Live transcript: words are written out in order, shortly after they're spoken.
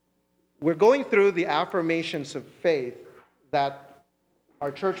We're going through the affirmations of faith that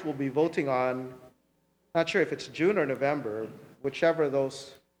our church will be voting on. Not sure if it's June or November, whichever of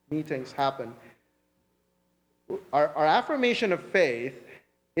those meetings happen. Our affirmation of faith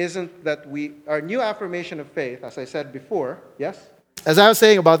isn't that our new affirmation of faith, as I said before, yes? As I was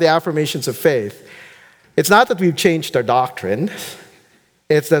saying about the affirmations of faith, it's not that we've changed our doctrine,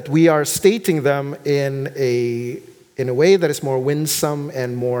 it's that we are stating them in a way that is more winsome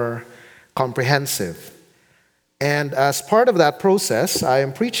and more comprehensive. And as part of that process, I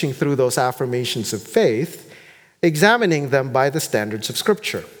am preaching through those affirmations of faith, examining them by the standards of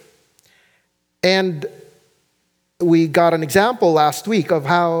Scripture. And we got an example last week of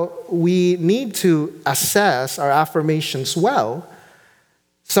how we need to assess our affirmations well.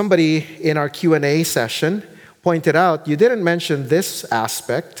 Somebody in our Q&A session pointed out, you didn't mention this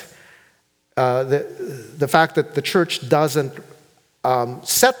aspect, the fact that the church doesn't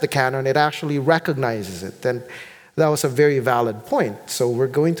set the canon, it actually recognizes it. And that was a very valid point. So we're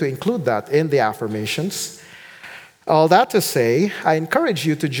going to include that in the affirmations. All that to say, I encourage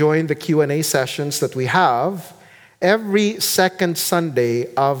you to join the Q&A sessions that we have every second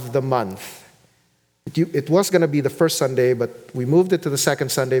Sunday of the month. It was going to be the first Sunday, but we moved it to the second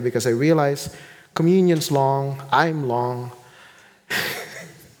Sunday because I realized communion's long, I'm long.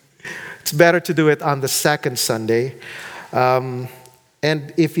 It's better to do it on the second Sunday.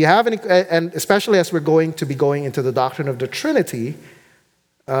 And if you have any, and especially as we're going to be going into the doctrine of the Trinity,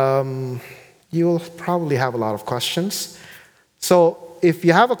 you'll probably have a lot of questions. So if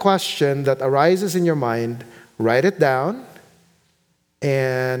you have a question that arises in your mind, write it down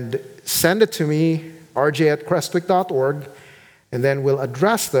and send it to me, rj@crestwick.org, and then we'll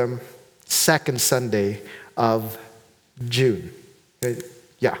address them second Sunday of June.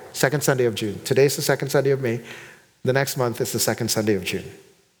 Yeah, second Sunday of June. Today's the second Sunday of May. The next month is the second Sunday of June,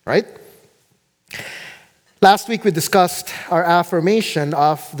 right? Last week we discussed our affirmation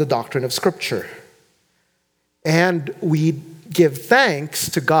of the doctrine of Scripture. And we give thanks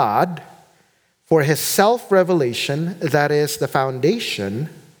to God for His self-revelation that is the foundation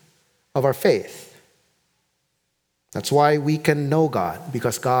of our faith. That's why we can know God,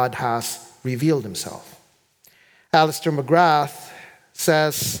 because God has revealed Himself. Alistair McGrath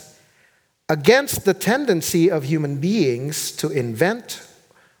says, against the tendency of human beings to invent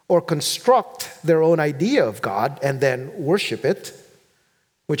or construct their own idea of God and then worship it,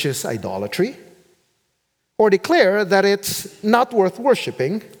 which is idolatry, or declare that it's not worth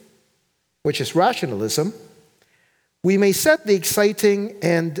worshiping, which is rationalism, we may set the exciting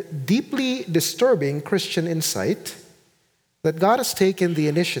and deeply disturbing Christian insight that God has taken the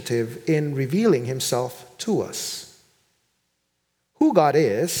initiative in revealing Himself to us. Who God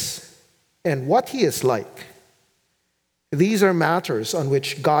is and what He is like. These are matters on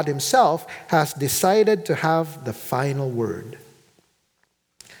which God Himself has decided to have the final word.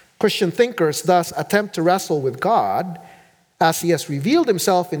 Christian thinkers thus attempt to wrestle with God as He has revealed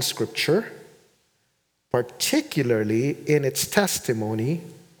Himself in Scripture, particularly in its testimony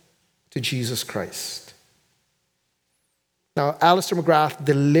to Jesus Christ. Now, Alistair McGrath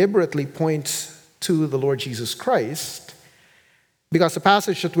deliberately points to the Lord Jesus Christ because the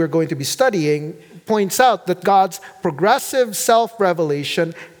passage that we're going to be studying points out that God's progressive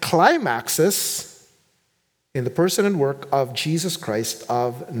self-revelation climaxes in the person and work of Jesus Christ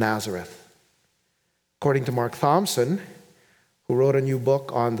of Nazareth. According to Mark Thompson, who wrote a new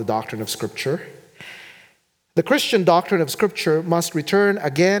book on the doctrine of Scripture, the Christian doctrine of Scripture must return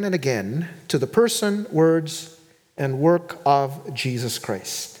again and again to the person, words, and work of Jesus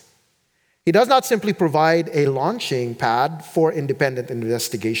Christ. He does not simply provide a launching pad for independent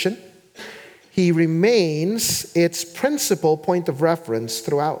investigation. He remains its principal point of reference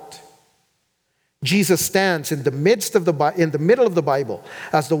throughout. Jesus stands in the middle of the Bible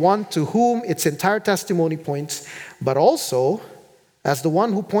as the one to whom its entire testimony points, but also as the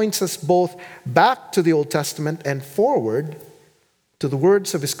one who points us both back to the Old Testament and forward to the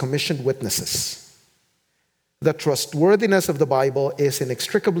words of His commissioned witnesses. The trustworthiness of the Bible is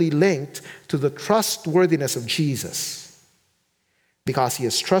inextricably linked to the trustworthiness of Jesus. Because He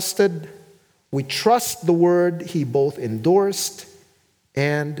is trusted, we trust the word He both endorsed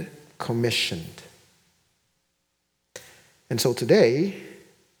and commissioned. And so today,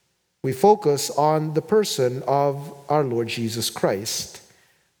 we focus on the person of our Lord Jesus Christ,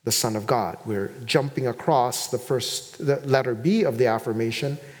 the Son of God. We're jumping across the letter B of the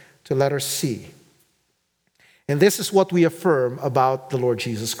affirmation to letter C. And this is what we affirm about the Lord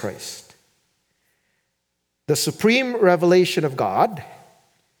Jesus Christ. The supreme revelation of God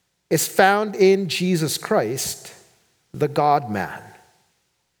is found in Jesus Christ, the God-man.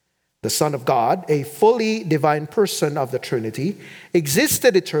 the Son of God, a fully divine person of the Trinity,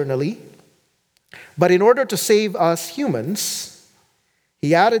 existed eternally, but in order to save us humans,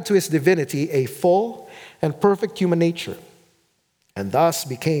 he added to his divinity a full and perfect human nature, and thus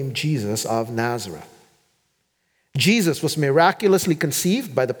became Jesus of Nazareth. Jesus was miraculously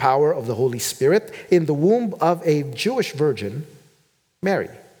conceived by the power of the Holy Spirit in the womb of a Jewish virgin, Mary.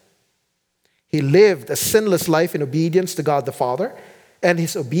 He lived a sinless life in obedience to God the Father, and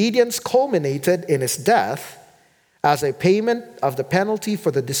his obedience culminated in his death as a payment of the penalty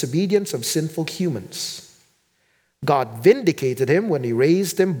for the disobedience of sinful humans. God vindicated him when he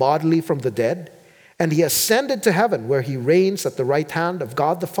raised him bodily from the dead, and he ascended to heaven, where he reigns at the right hand of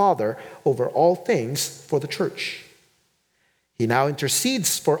God the Father over all things for the church. He now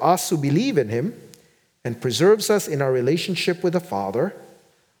intercedes for us who believe in him and preserves us in our relationship with the Father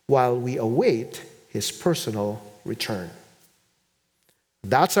while we await his personal return.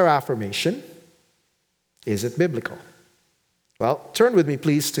 That's our affirmation. Is it biblical? Well, turn with me,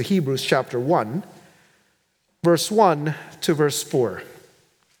 please, to Hebrews chapter 1, verse 1 to verse 4.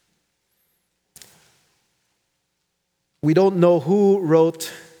 We don't know who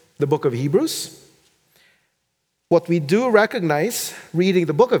wrote the book of Hebrews. What we do recognize, reading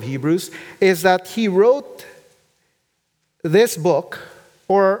the book of Hebrews, is that he wrote this book,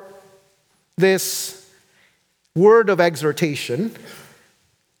 or this word of exhortation,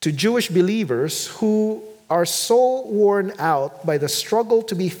 to Jewish believers who are so worn out by the struggle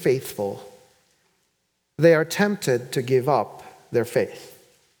to be faithful, they are tempted to give up their faith.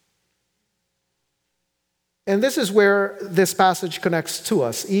 And this is where this passage connects to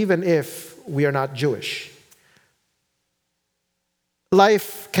us, even if we are not Jewish.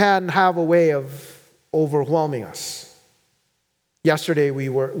 Life can have a way of overwhelming us. Yesterday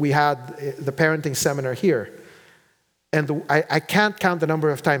we had the parenting seminar here, and I can't count the number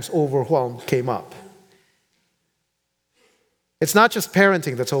of times overwhelm came up. It's not just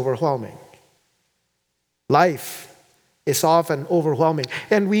parenting that's overwhelming. Life is often overwhelming,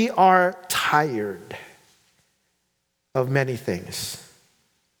 and we are tired of many things.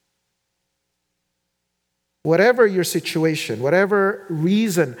 Whatever your situation, whatever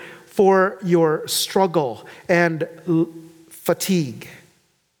reason for your struggle and fatigue,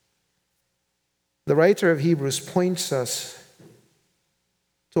 the writer of Hebrews points us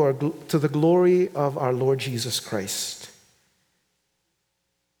to the glory of our Lord Jesus Christ.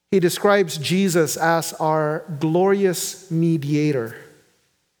 He describes Jesus as our glorious mediator,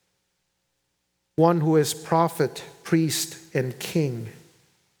 one who is prophet, priest, and king.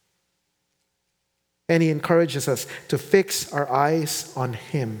 And he encourages us to fix our eyes on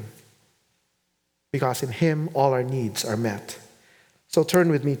him, because in him all our needs are met. So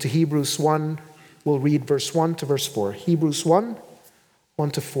turn with me to Hebrews 1. We'll read verse 1 to verse 4. Hebrews 1,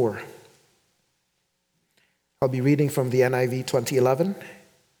 1 to 4. I'll be reading from the NIV 2011.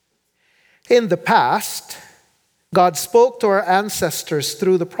 In the past, God spoke to our ancestors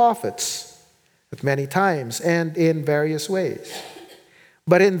through the prophets at many times and in various ways.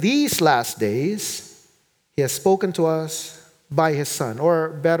 But in these last days, he has spoken to us by his Son, or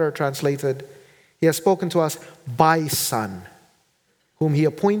better translated, he has spoken to us by Son, whom he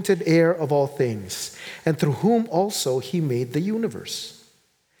appointed heir of all things, and through whom also he made the universe.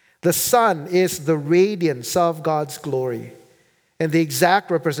 The Son is the radiance of God's glory and the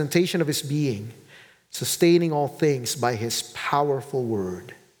exact representation of his being, sustaining all things by his powerful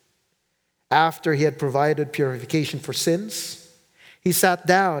word. After he had provided purification for sins, he sat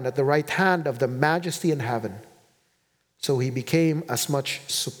down at the right hand of the Majesty in heaven. So he became as much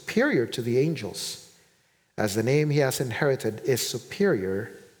superior to the angels as the name he has inherited is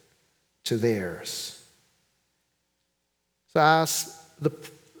superior to theirs. So as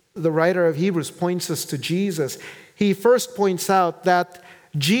the writer of Hebrews points us to Jesus, he first points out that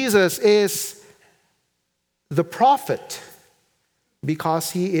Jesus is the prophet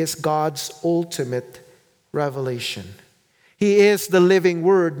because he is God's ultimate revelation. He is the living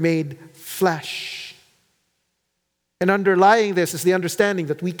word made flesh. And underlying this is the understanding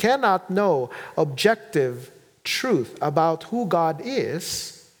that we cannot know objective truth about who God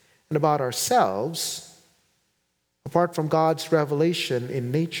is and about ourselves apart from God's revelation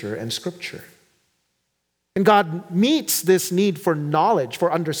in nature and Scripture. And God meets this need for knowledge,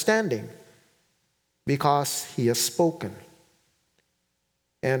 for understanding, because he has spoken.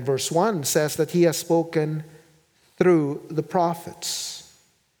 And verse 1 says that he has spoken through the prophets.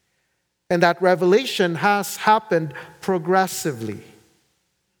 And that revelation has happened progressively.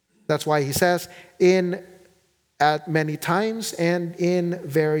 That's why he says, at many times and in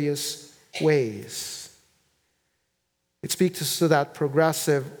various ways. It speaks to that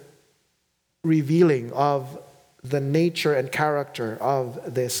progressive revealing of the nature and character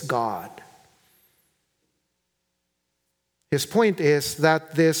of this God. His point is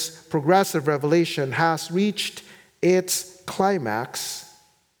that this progressive revelation has reached its climax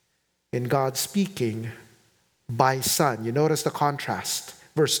in God speaking by Son. You notice the contrast.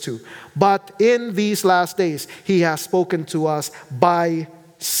 Verse 2. But in these last days, he has spoken to us by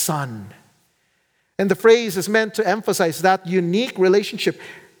Son. And the phrase is meant to emphasize that unique relationship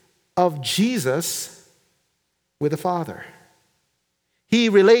of Jesus with the Father. He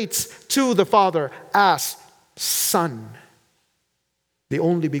relates to the Father as Son, the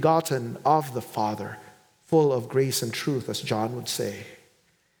only begotten of the Father, full of grace and truth, as John would say.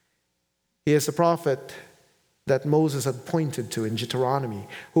 He is the prophet that Moses had pointed to in Deuteronomy,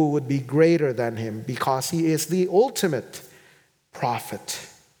 who would be greater than him because he is the ultimate prophet.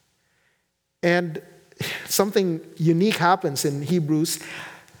 And something unique happens in Hebrews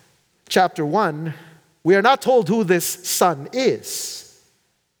chapter 1. We are not told who this Son is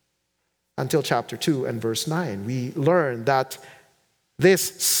until chapter 2 and verse 9. We learn that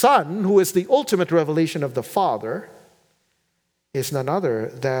this Son, who is the ultimate revelation of the Father, is none other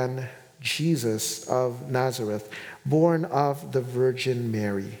than Jesus of Nazareth, born of the Virgin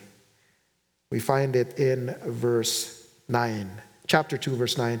Mary. We find it in verse 9, chapter 2,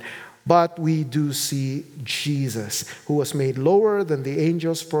 verse 9. But we do see Jesus, who was made lower than the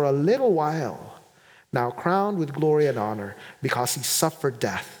angels for a little while, now crowned with glory and honor, because he suffered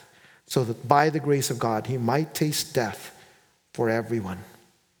death, so that by the grace of God he might taste death for everyone.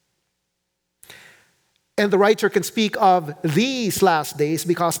 And the writer can speak of these last days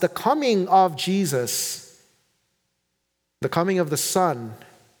because the coming of Jesus, the coming of the Son,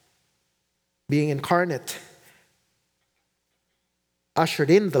 being incarnate,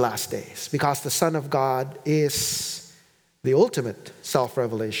 ushered in the last days, because the Son of God is the ultimate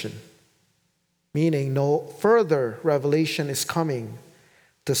self-revelation, meaning no further revelation is coming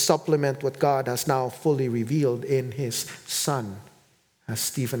to supplement what God has now fully revealed in his Son, as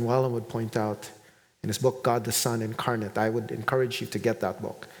Stephen Wellum would point out in his book, God the Son Incarnate. I would encourage you to get that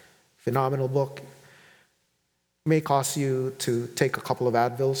book. Phenomenal book. It may cost you to take a couple of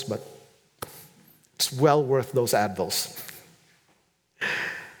Advils, but it's well worth those Advils.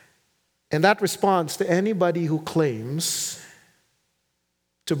 And that responds to anybody who claims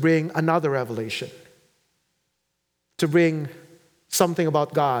to bring another revelation, to bring something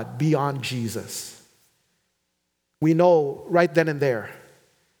about God beyond Jesus. We know right then and there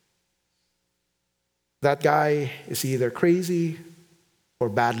that guy is either crazy or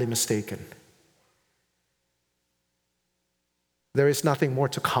badly mistaken. There is nothing more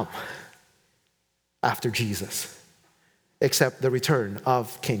to come after Jesus, except the return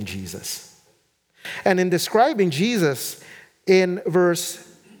of King Jesus. And in describing Jesus in verse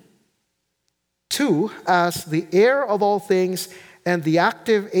 2 as the heir of all things and the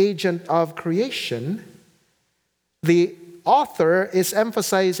active agent of creation, the author is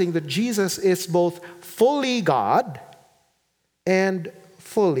emphasizing that Jesus is both fully God and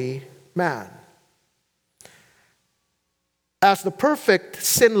fully man. As the perfect,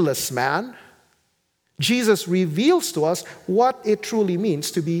 sinless man, Jesus reveals to us what it truly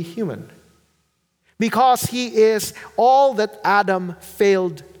means to be human, because he is all that Adam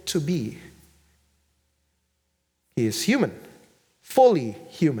failed to be. He is human, fully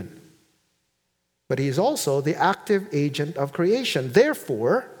human, but he is also the active agent of creation.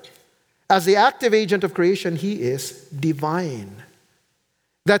 Therefore, as the active agent of creation, he is divine.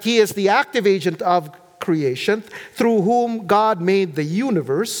 That he is the active agent of creation through whom God made the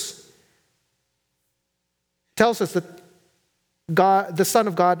universe tells us that God, the Son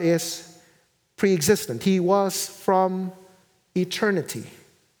of God, is pre-existent. He was from eternity.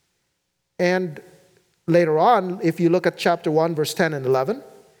 And later on, if you look at chapter 1, verse 10 and 11,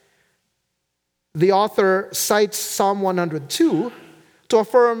 the author cites Psalm 102 to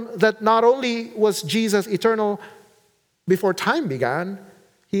affirm that not only was Jesus eternal before time began,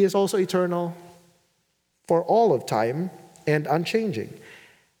 he is also eternal for all of time and unchanging.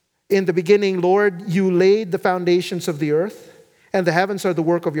 In the beginning, Lord, you laid the foundations of the earth, and the heavens are the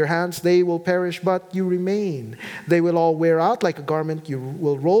work of your hands. They will perish, but you remain. They will all wear out like a garment. You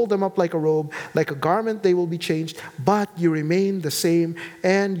will roll them up like a robe. Like a garment, they will be changed, but you remain the same,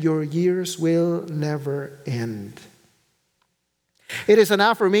 and your years will never end. It is an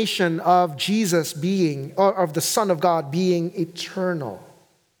affirmation of Jesus being, or of the Son of God being eternal,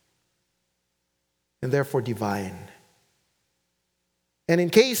 and therefore divine. And in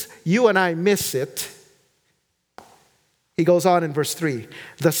case you and I miss it, he goes on in verse 3.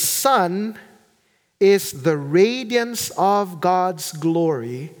 The Son is the radiance of God's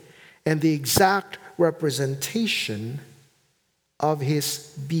glory and the exact representation of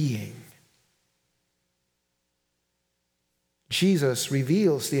his being. Jesus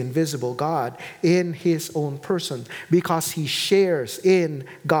reveals the invisible God in his own person because he shares in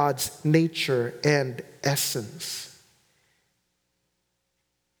God's nature and essence.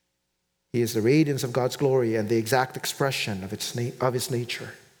 He is the radiance of God's glory and the exact expression of his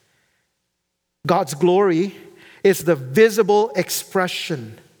nature. God's glory is the visible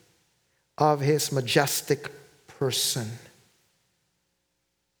expression of his majestic person.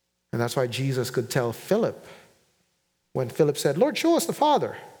 And that's why Jesus could tell Philip, when Philip said, "Lord, show us the Father."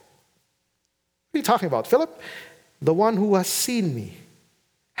 What are you talking about, Philip? The one who has seen me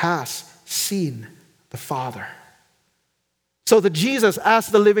has seen the Father. So that Jesus, as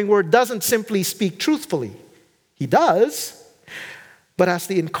the living Word, doesn't simply speak truthfully. He does, but as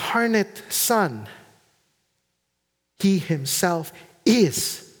the incarnate Son, he himself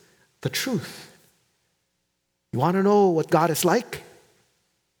is the truth. You want to know what God is like?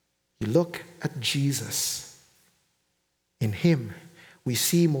 You look at Jesus. In him, we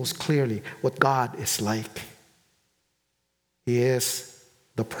see most clearly what God is like. He is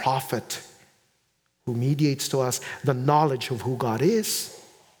the prophet who mediates to us the knowledge of who God is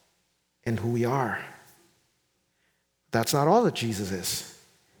and who we are. That's not all that Jesus is.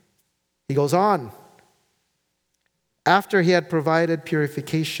 He goes on. After he had provided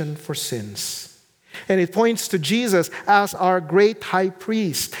purification for sins. And it points to Jesus as our great high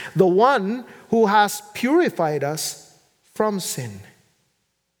priest, the one who has purified us from sin.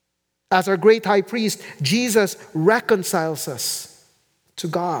 As our great high priest, Jesus reconciles us to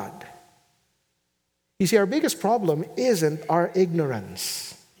God. You see, our biggest problem isn't our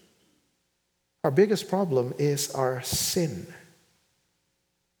ignorance. Our biggest problem is our sin.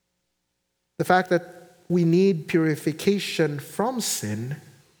 The fact that we need purification from sin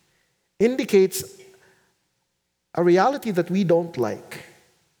indicates a reality that we don't like,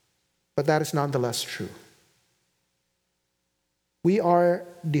 but that is nonetheless true. We are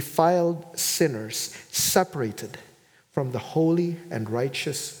defiled sinners, separated from the holy and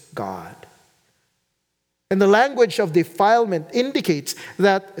righteous God. And the language of defilement indicates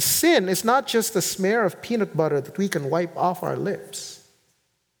that sin is not just a smear of peanut butter that we can wipe off our lips.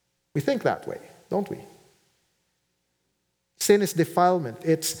 We think that way, don't we? Sin is defilement.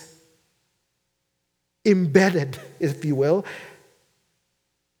 It's embedded, if you will,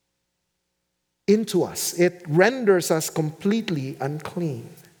 into us. It renders us completely unclean.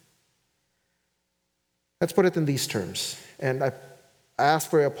 Let's put it in these terms. And I ask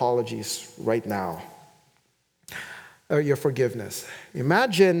for your apologies right now, or your forgiveness.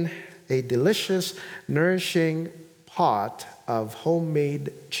 Imagine a delicious, nourishing pot of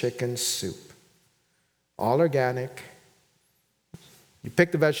homemade chicken soup. All organic. You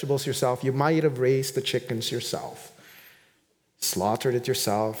pick the vegetables yourself. You might have raised the chickens yourself, slaughtered it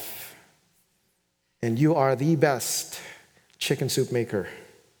yourself, and you are the best chicken soup maker.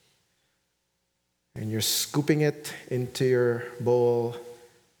 And you're scooping it into your bowl.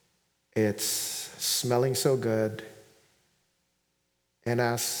 It's smelling so good. And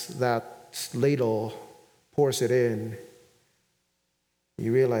as that ladle pours it in,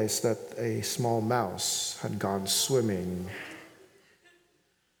 you realize that a small mouse had gone swimming.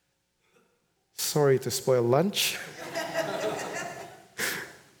 Sorry to spoil lunch.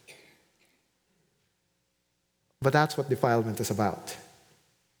 But that's what defilement is about.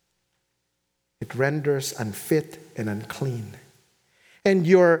 It renders unfit and unclean. And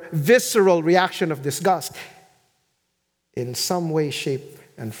your visceral reaction of disgust, in some way, shape,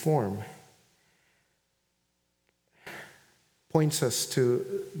 and form, points us to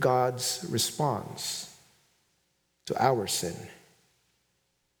God's response to our sin.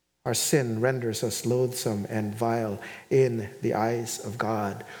 Our sin renders us loathsome and vile in the eyes of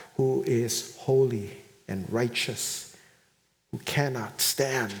God, who is holy and righteous, who cannot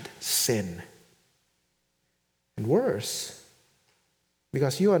stand sin. And worse,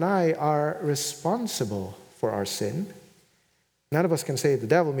 because you and I are responsible for our sin. None of us can say, the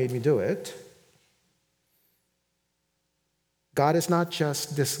devil made me do it. God is not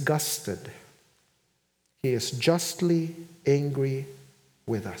just disgusted. He is justly angry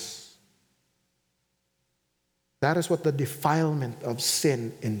with us. That is what the defilement of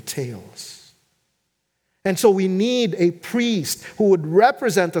sin entails. And so we need a priest who would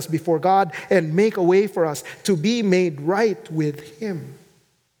represent us before God and make a way for us to be made right with him.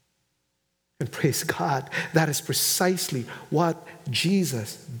 And praise God, that is precisely what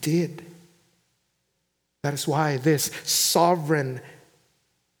Jesus did. That is why this sovereign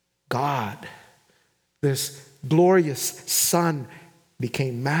God, this glorious Son,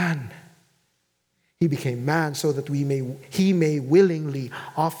 became man. He became man so that he may willingly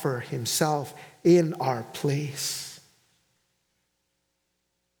offer himself in our place.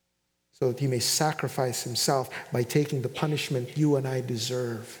 So that he may sacrifice himself by taking the punishment you and I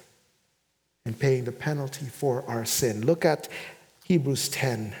deserve and paying the penalty for our sin. Look at Hebrews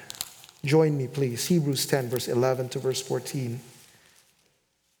 10. Join me, please. Hebrews 10, verse 11 to verse 14.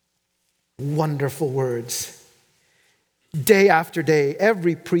 Wonderful words. Day after day,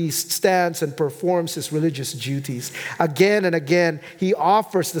 every priest stands and performs his religious duties. Again and again, he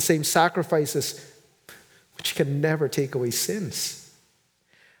offers the same sacrifices, which can never take away sins.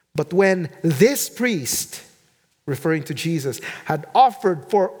 But when this priest, referring to Jesus, had offered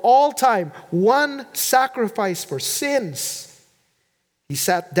for all time one sacrifice for sins, he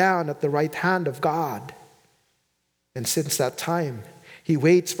sat down at the right hand of God. And since that time, he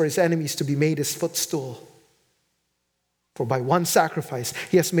waits for his enemies to be made his footstool. For by one sacrifice,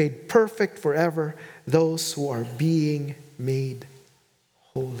 he has made perfect forever those who are being made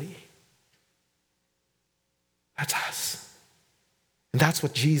holy. That's us. And that's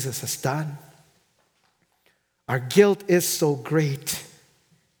what Jesus has done. Our guilt is so great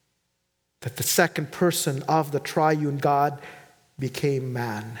that the second person of the triune God became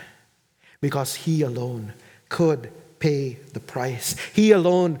man, because he alone could pay the price. He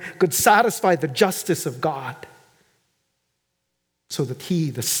alone could satisfy the justice of God, so that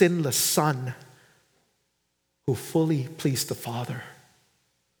he, the sinless Son, who fully pleased the Father,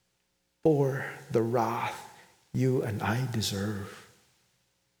 bore the wrath you and I deserve.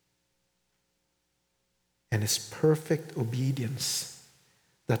 And his perfect obedience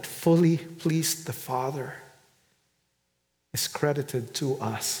that fully pleased the Father is credited to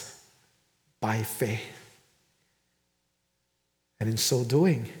us by faith. And in so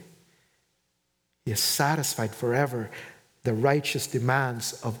doing, he has satisfied forever the righteous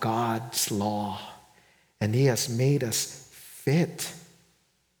demands of God's law. And he has made us fit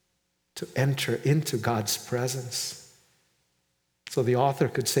to enter into God's presence. So the author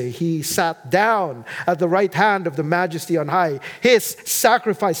could say, he sat down at the right hand of the Majesty on high. His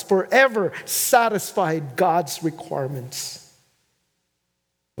sacrifice forever satisfied God's requirements.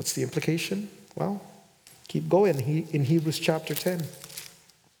 What's the implication? Well, keep going in Hebrews chapter 10,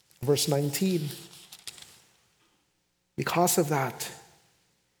 verse 19. Because of that,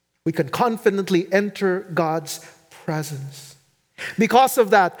 we can confidently enter God's presence. Because of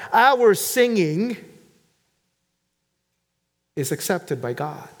that, our singing is accepted by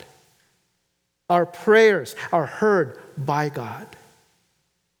God. Our prayers are heard by God.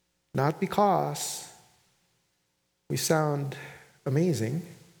 Not because we sound amazing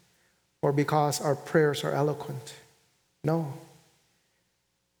or because our prayers are eloquent. No.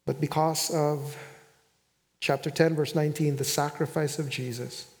 But because of chapter 10, verse 19, the sacrifice of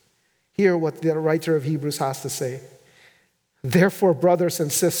Jesus. Hear what the writer of Hebrews has to say. Therefore, brothers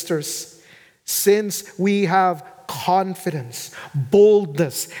and sisters, since we have confidence,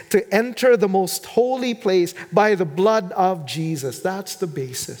 boldness to enter the most holy place by the blood of Jesus. That's the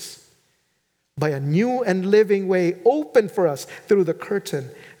basis. By a new and living way opened for us through the curtain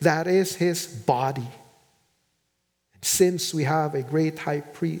that is his body. Since we have a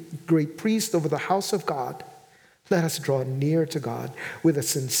great priest over the house of God, let us draw near to God with a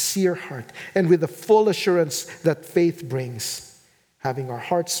sincere heart and with the full assurance that faith brings, having our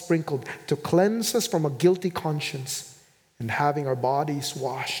hearts sprinkled to cleanse us from a guilty conscience and having our bodies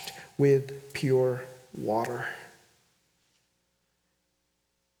washed with pure water.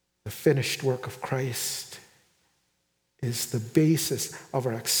 The finished work of Christ is the basis of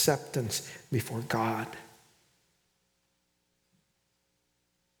our acceptance before God.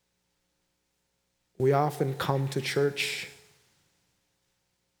 We often come to church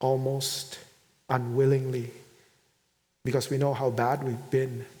almost unwillingly because we know how bad we've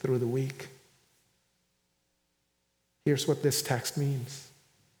been through the week. Here's what this text means.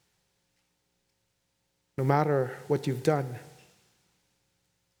 No matter what you've done,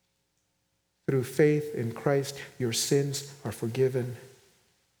 through faith in Christ, your sins are forgiven.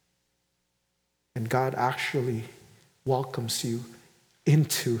 And God actually welcomes you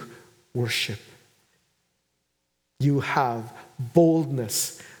into worship. You have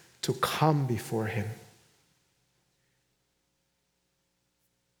boldness to come before him.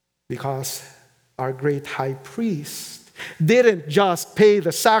 Because our great high priest didn't just pay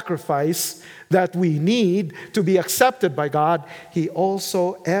the sacrifice that we need to be accepted by God, he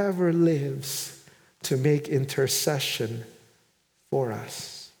also ever lives to make intercession for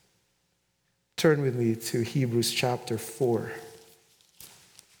us. Turn with me to Hebrews chapter 4.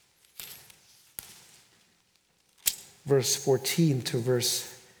 verse 14 to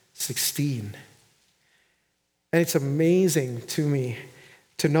verse 16. And it's amazing to me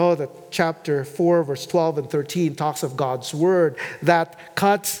to know that chapter 4, verse 12 and 13 talks of God's word that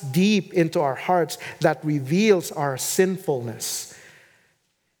cuts deep into our hearts, that reveals our sinfulness,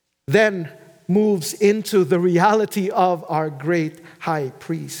 then moves into the reality of our great high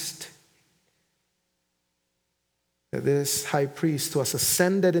priest. This high priest who has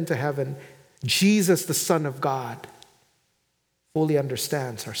ascended into heaven, Jesus, the Son of God, fully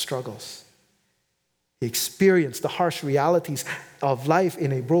understands our struggles. He experienced the harsh realities of life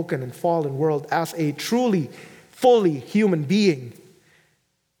in a broken and fallen world as a truly, fully human being.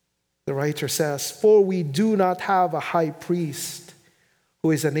 The writer says, "For we do not have a high priest who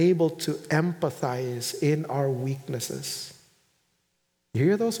is unable to empathize in our weaknesses." You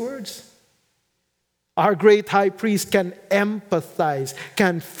hear those words? Our great high priest can empathize,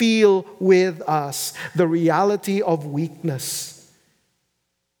 can feel with us the reality of weakness.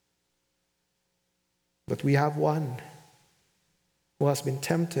 But we have one who has been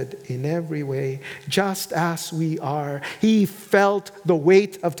tempted in every way, just as we are. He felt the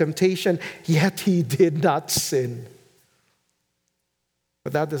weight of temptation, yet he did not sin.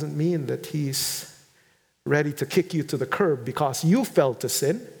 But that doesn't mean that he's ready to kick you to the curb because you fell to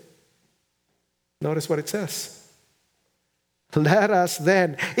sin. Notice what it says. Let us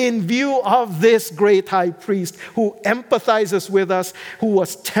then, in view of this great high priest who empathizes with us, who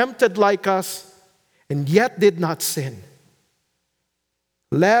was tempted like us, and yet did not sin,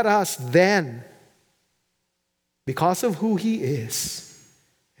 let us then, because of who he is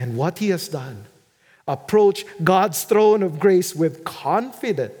and what he has done, approach God's throne of grace with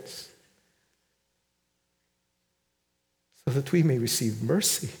confidence so that we may receive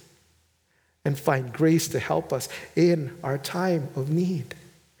mercy and find grace to help us in our time of need.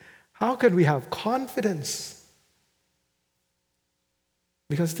 How can we have confidence?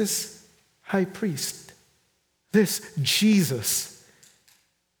 Because this high priest, this Jesus,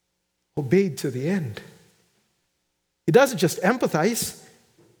 obeyed to the end. He doesn't just empathize.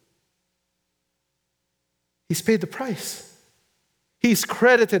 He's paid the price. He's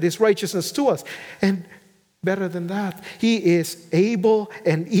credited his righteousness to us. And better than that, he is able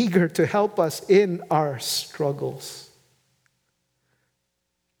and eager to help us in our struggles.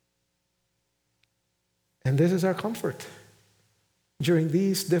 And this is our comfort during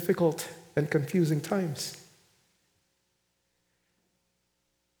these difficult and confusing times.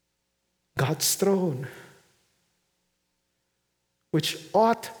 God's throne, which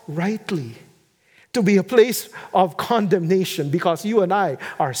ought rightly to be a place of condemnation because you and I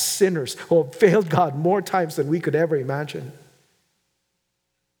are sinners who have failed God more times than we could ever imagine.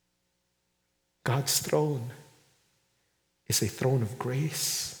 God's throne is a throne of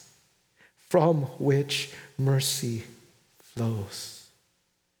grace from which mercy flows.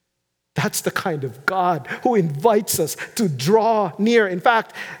 That's the kind of God who invites us to draw near. In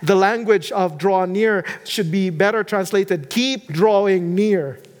fact, the language of draw near should be better translated, keep drawing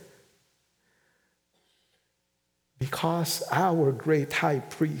near. Because our great high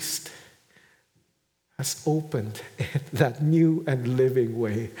priest has opened that new and living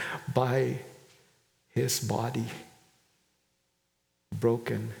way by his body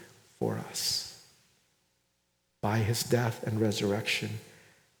broken for us. By his death and resurrection,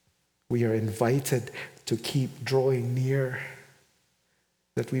 we are invited to keep drawing near,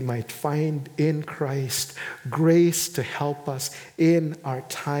 that we might find in Christ grace to help us in our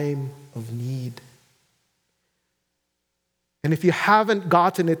time of need. And if you haven't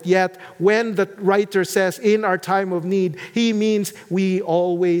gotten it yet, when the writer says in our time of need, he means we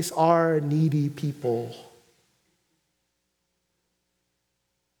always are needy people.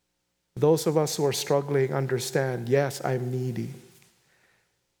 Those of us who are struggling understand, yes, I'm needy.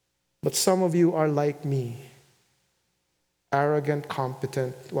 But some of you are like me, arrogant,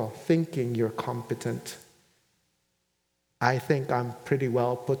 competent, thinking you're competent. I think I'm pretty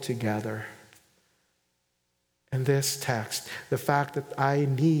well put together. And this text, the fact that I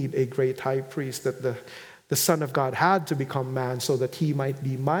need a great high priest, that the Son of God had to become man so that he might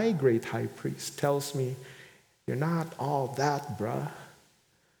be my great high priest, tells me, you're not all that, bruh.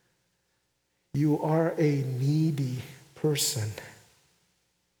 You are a needy person.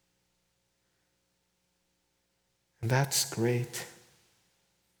 And that's great.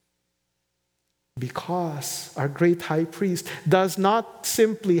 Because our great high priest does not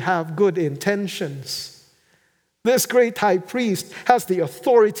simply have good intentions. This great high priest has the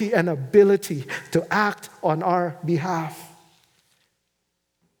authority and ability to act on our behalf.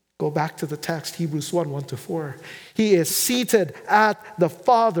 Go back to the text, Hebrews 1:1-4. He is seated at the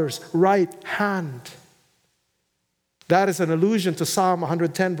Father's right hand. That is an allusion to Psalm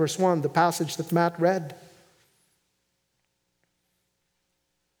 110, verse 1, the passage that Matt read.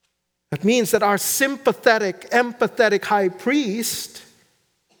 That means that our sympathetic, empathetic high priest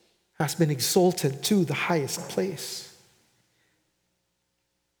has been exalted to the highest place.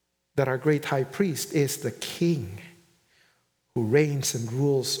 That our great high priest is the king who reigns and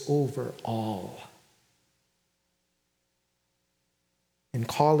rules over all. In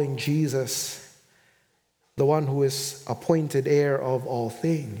calling Jesus the one who is appointed heir of all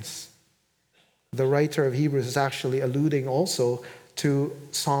things, the writer of Hebrews is actually alluding also to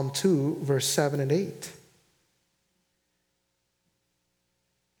Psalm 2, verse 7 and 8.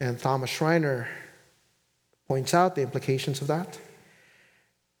 And Thomas Schreiner points out the implications of that.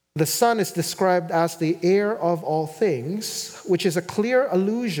 The Son is described as the heir of all things, which is a clear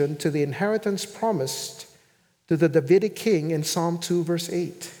allusion to the inheritance promised to the Davidic king in Psalm 2, verse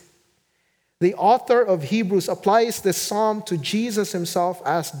 8. The author of Hebrews applies this psalm to Jesus himself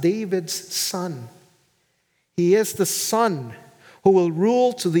as David's son. He is the Son who will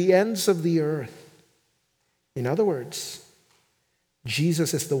rule to the ends of the earth. In other words,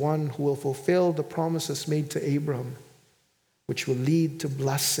 Jesus is the one who will fulfill the promises made to Abraham, which will lead to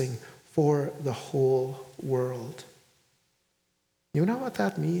blessing for the whole world. You know what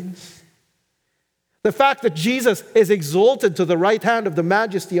that means? The fact that Jesus is exalted to the right hand of the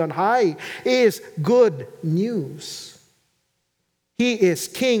Majesty on high is good news. He is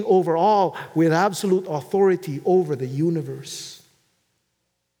king over all with absolute authority over the universe.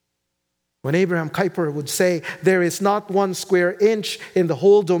 When Abraham Kuyper would say, there is not 1 square inch in the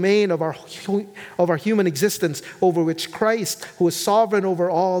whole domain of our human existence over which Christ, who is sovereign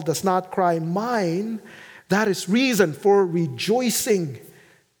over all, does not cry, mine, that is reason for rejoicing,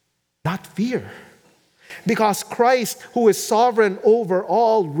 not fear. Because Christ, who is sovereign over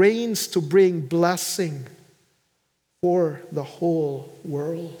all, reigns to bring blessing for the whole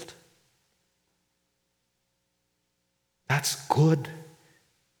world. That's good.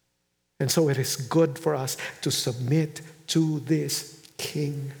 And so it is good for us to submit to this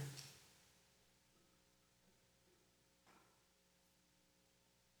king.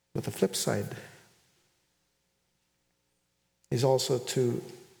 But the flip side is also to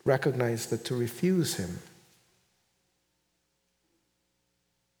recognize that to refuse him,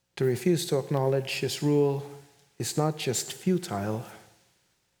 to refuse to acknowledge his rule is not just futile,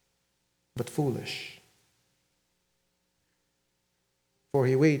 but foolish. For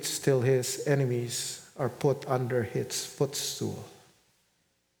he waits till his enemies are put under his footstool.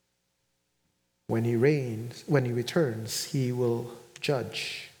 When he returns, he will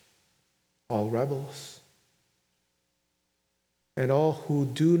judge all rebels. And all who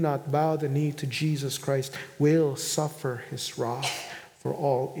do not bow the knee to Jesus Christ will suffer his wrath for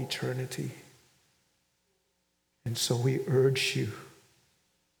all eternity. And so we urge you,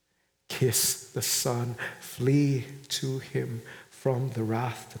 kiss the Son, flee to him from the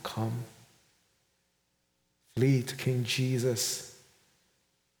wrath to come. Flee to King Jesus,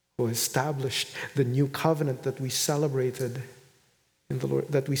 who established the new covenant that we celebrated in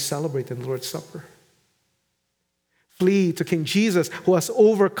the Lord's Supper. Flee to King Jesus, who has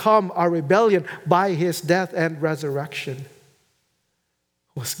overcome our rebellion by his death and resurrection,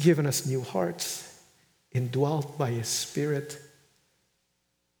 who has given us new hearts, indwelt by his Spirit,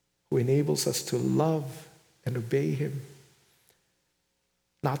 who enables us to love and obey him.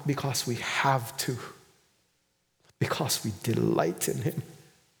 Not because we have to, but because we delight in him.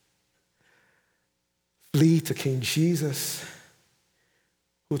 Flee to King Jesus,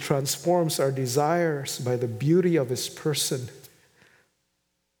 who transforms our desires by the beauty of his person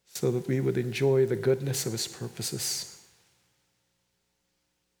so that we would enjoy the goodness of his purposes.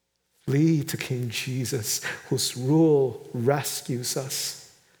 Flee to King Jesus, whose rule rescues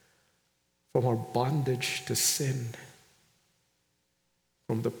us from our bondage to sin,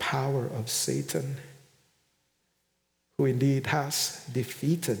 from the power of Satan, who indeed has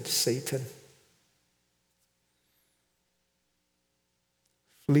defeated Satan.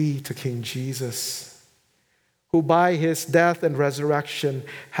 Flee to King Jesus, who by his death and resurrection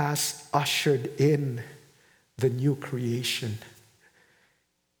has ushered in the new creation.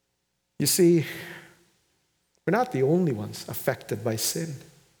 You see, we're not the only ones affected by sin.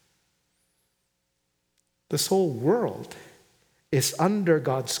 This whole world is under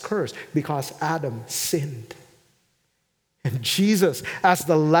God's curse because Adam sinned. And Jesus, as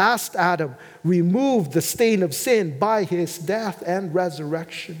the last Adam, removed the stain of sin by his death and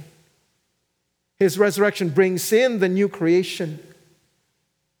resurrection. His resurrection brings in the new creation,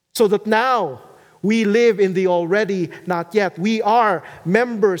 so that now We live in the already, not yet. We are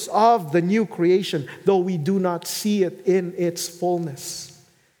members of the new creation, though we do not see it in its fullness.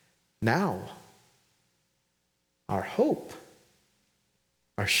 Now, our hope,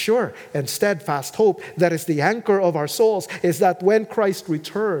 our sure and steadfast hope that is the anchor of our souls, is that when Christ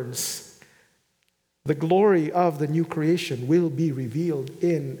returns, the glory of the new creation will be revealed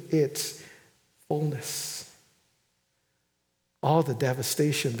in its fullness. All the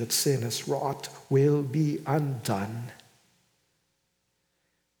devastation that sin has wrought will be undone.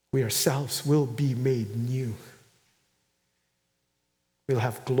 We ourselves will be made new. We'll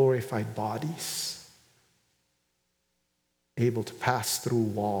have glorified bodies, able to pass through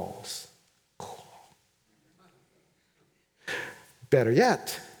walls. Better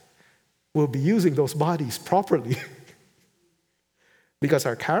yet, we'll be using those bodies properly because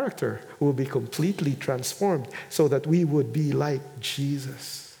our character will be completely transformed so that we would be like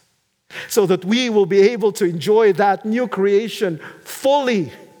Jesus, so that we will be able to enjoy that new creation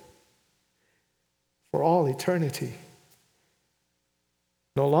fully for all eternity.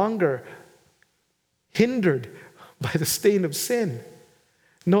 No longer hindered by the stain of sin,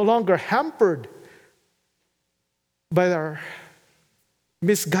 no longer hampered by our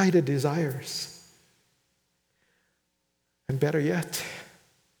misguided desires. And better yet,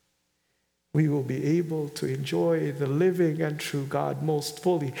 we will be able to enjoy the living and true God most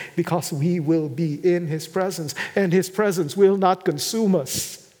fully because we will be in His presence, and His presence will not consume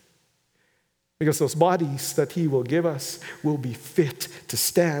us because those bodies that He will give us will be fit to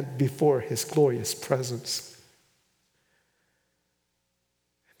stand before His glorious presence.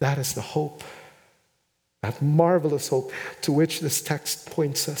 That is the hope, that marvelous hope to which this text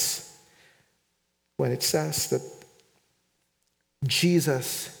points us when it says that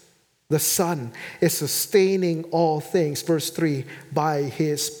Jesus, the Son, is sustaining all things, verse 3, by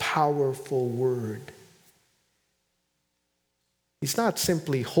His powerful word. He's not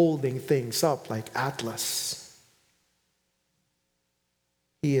simply holding things up like Atlas.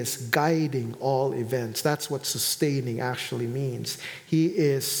 He is guiding all events. That's what sustaining actually means. He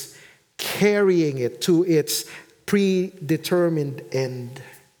is carrying it to its predetermined end.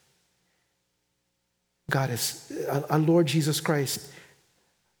 God is, our Lord Jesus Christ,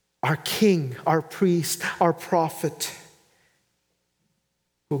 our King, our priest, our prophet,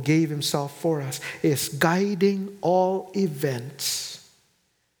 who gave Himself for us, is guiding all events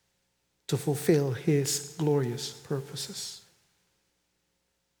to fulfill His glorious purposes.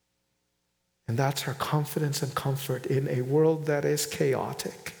 And that's our confidence and comfort in a world that is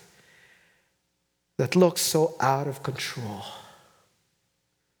chaotic, that looks so out of control.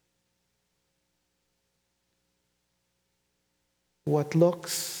 What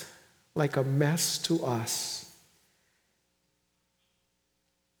looks like a mess to us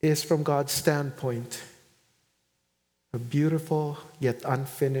is, from God's standpoint, a beautiful yet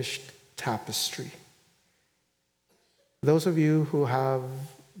unfinished tapestry. Those of you who have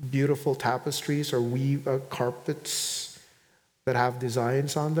beautiful tapestries or weave carpets that have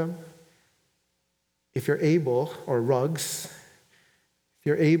designs on them, if you're able, or rugs, if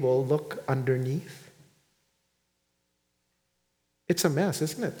you're able, look underneath. It's a mess,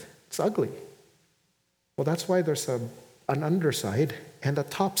 isn't it? It's ugly. Well, that's why there's an underside and a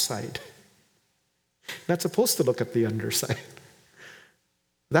top side. Not supposed to look at the underside.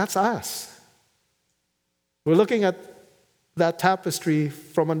 That's us. We're looking at that tapestry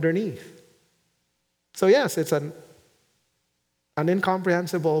from underneath. So yes, it's an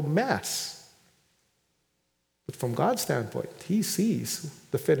incomprehensible mess. But from God's standpoint, He sees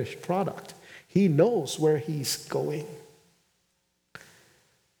the finished product. He knows where He's going.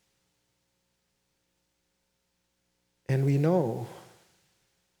 And we know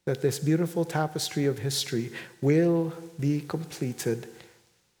that this beautiful tapestry of history will be completed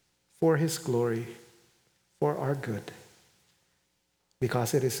for His glory, for our good,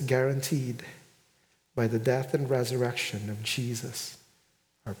 because it is guaranteed by the death and resurrection of Jesus,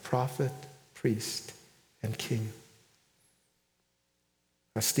 our prophet, priest, and King.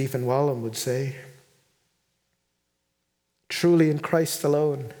 As Stephen Wellum would say, truly in Christ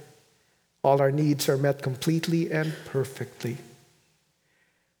alone, all our needs are met completely and perfectly.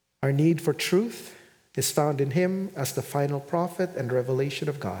 Our need for truth is found in Him as the final prophet and revelation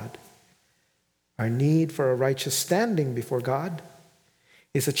of God. Our need for a righteous standing before God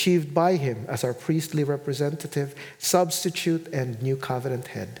is achieved by Him as our priestly representative, substitute, and new covenant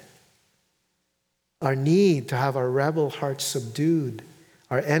head. Our need to have our rebel hearts subdued,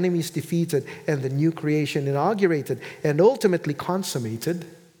 our enemies defeated, and the new creation inaugurated and ultimately consummated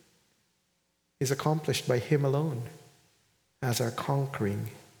is accomplished by Him alone as our conquering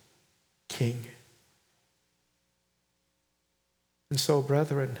King. And so,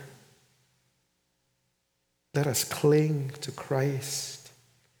 brethren, let us cling to Christ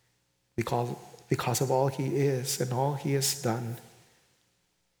because of all he is and all he has done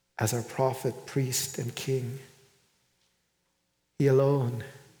as our prophet, priest, and king. He alone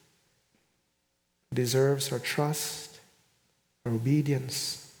deserves our trust, our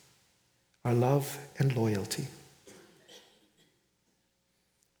obedience, our love, and loyalty.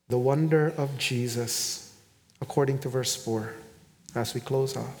 The wonder of Jesus, according to verse 4, as we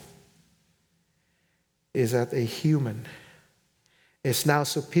close off, is that a human is now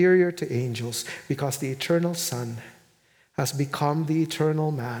superior to angels because the eternal Son has become the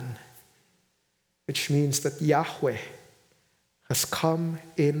eternal man, which means that Yahweh has come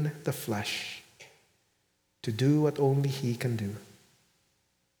in the flesh to do what only he can do: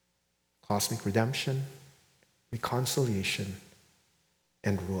 cosmic redemption, reconciliation,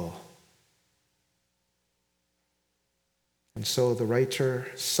 and rule. And so the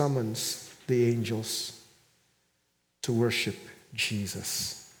writer summons the angels to worship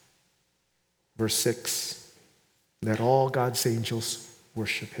Jesus. Verse 6, let all God's angels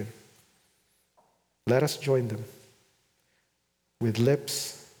worship him. Let us join them with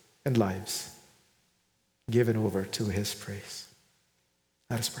lips and lives given over to his praise.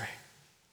 Let us pray.